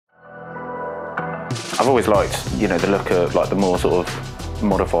I've always liked, you know, the look of like the more sort of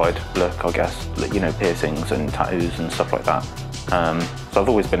modified look, I guess, you know, piercings and tattoos and stuff like that. So I've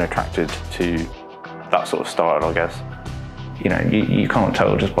always been attracted to that sort of style, I guess. You know, you can't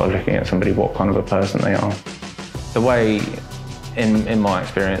tell just by looking at somebody what kind of a person they are. The way, in my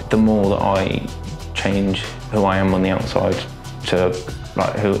experience, the more that I change who I am on the outside to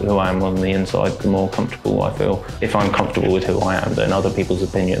like who I am on the inside, the more comfortable I feel. If I'm comfortable with who I am, then other people's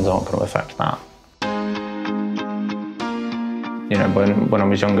opinions aren't going to affect that. You know, when I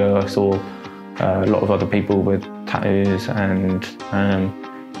was younger, I saw a lot of other people with tattoos, and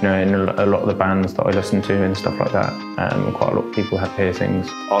you know, in a lot of the bands that I listened to and stuff like that, quite a lot of people had piercings.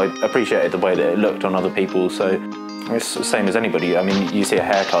 I appreciated the way that it looked on other people, so it's the same as anybody. I mean, you see a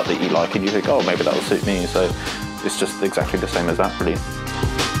haircut that you like and you think, oh, maybe that'll suit me, so it's just exactly the same as that, really.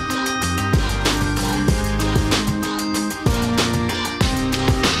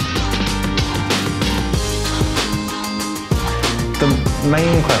 The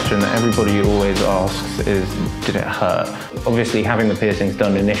main question that everybody always asks is, did it hurt? Obviously, having the piercings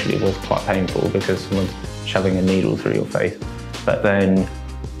done initially was quite painful because someone's shoving a needle through your face. But then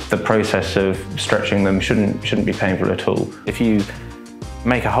the process of stretching them shouldn't be painful at all. If you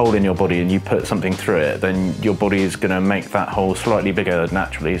make a hole in your body and you put something through it, then your body is going to make that hole slightly bigger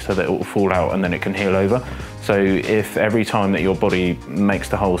naturally so that it will fall out and then it can heal over. So if every time that your body makes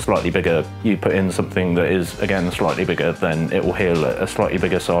the hole slightly bigger, you put in something that is, again, slightly bigger, then it will heal at a slightly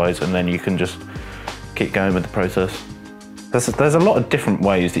bigger size, and then you can just keep going with the process. There's a lot of different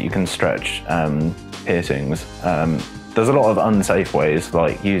ways that you can stretch piercings. There's a lot of unsafe ways,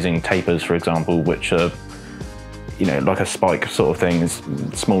 like using tapers, for example, which are, you know, like a spike sort of thing. It's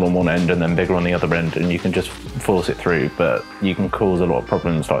small on one end and then bigger on the other end, and you can just force it through, but you can cause a lot of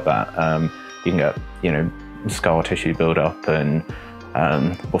problems like that. You can get, you know, scar tissue build up and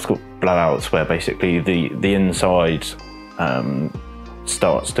what's called blowouts, where basically the inside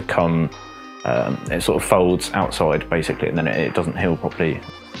starts to come, it sort of folds outside basically, and then it doesn't heal properly.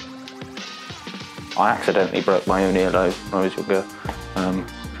 I accidentally broke my own earlobe when I was younger.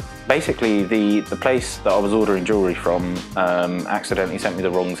 Basically, the place that I was ordering jewellery from accidentally sent me the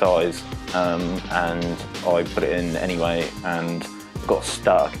wrong size, and I put it in anyway, and it got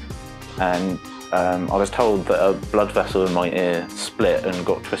stuck. And I was told that a blood vessel in my ear split and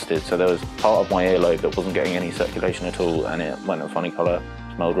got twisted, so there was part of my earlobe that wasn't getting any circulation at all, and it went a funny colour,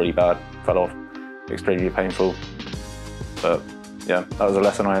 smelled really bad, fell off, extremely painful. But yeah, that was a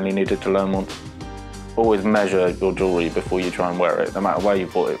lesson I only needed to learn once. Always measure your jewellery before you try and wear it, no matter where you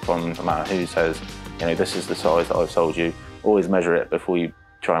bought it from, no matter who says, you know, this is the size that I've sold you. Always measure it before you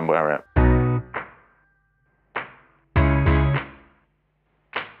try and wear it.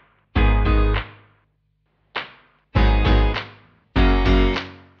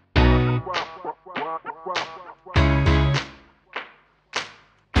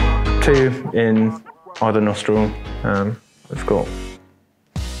 Two in either nostril. We've got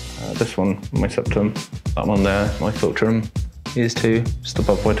this one, my septum, that one there, my philtrum. These two, just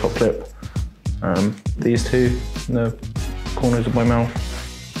above my top lip. These two, in the corners of my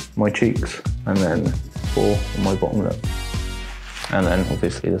mouth, my cheeks, and then 4 on my bottom lip. And then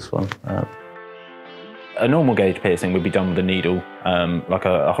obviously this one. A normal gauge piercing would be done with a needle, like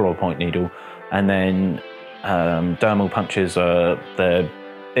a hollow point needle. And then dermal punches they're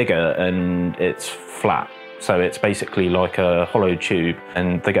bigger and it's flat. So it's basically like a hollow tube,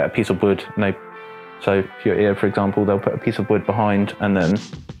 and they get a piece of wood, and so for your ear, for example, they'll put a piece of wood behind, and then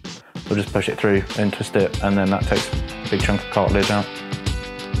they'll just push it through and twist it, and then that takes a big chunk of cartilage out.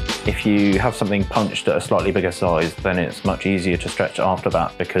 If you have something punched at a slightly bigger size, then it's much easier to stretch after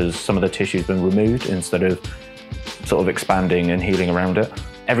that because some of the tissue's been removed instead of sort of expanding and healing around it.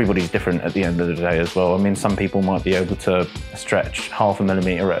 Everybody's different at the end of the day as well. I mean, some people might be able to stretch 0.5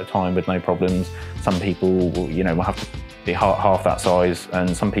 millimetre at a time with no problems. Some people, you know, will have to be half that size,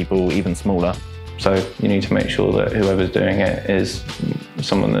 and some people even smaller. So you need to make sure that whoever's doing it is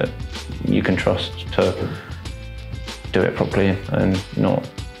someone that you can trust to do it properly and not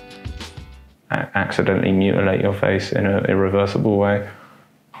accidentally mutilate your face in an irreversible way.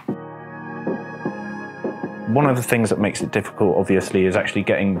 One of the things that makes it difficult, obviously, is actually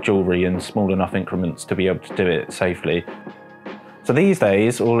getting jewellery in small enough increments to be able to do it safely. So these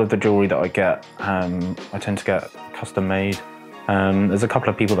days, all of the jewellery that I get, I tend to get custom made. There's a couple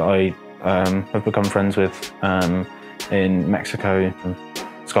of people that I have become friends with in Mexico.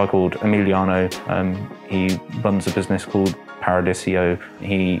 This guy called Emiliano, he runs a business called Paradiso.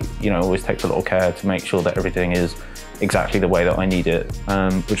 He, you know, always takes a lot of care to make sure that everything is exactly the way that I need it,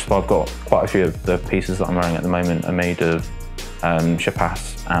 which is why I've got quite a few of the pieces that I'm wearing at the moment are made of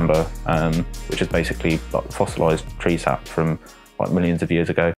Chapasse amber, which is basically like fossilised tree sap from like millions of years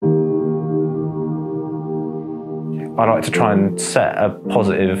ago. I like to try and set a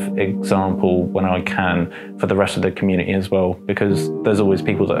positive example when I can for the rest of the community as well, because there's always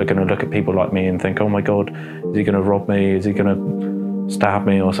people that are going to look at people like me and think, oh my God, is he going to rob me? Is he going to stab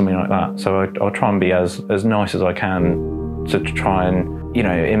me or something like that? So I'll try and be as nice as I can to try and, you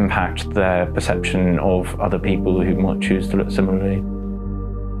know, impact their perception of other people who might choose to look similarly.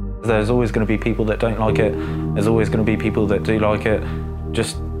 There's always going to be people that don't like it. There's always going to be people that do like it.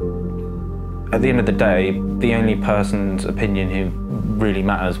 Just at the end of the day, the only person's opinion who really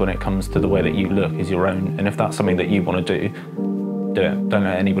matters when it comes to the way that you look is your own. And if that's something that you want to do, do it. Don't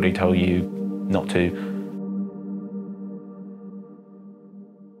let anybody tell you not to.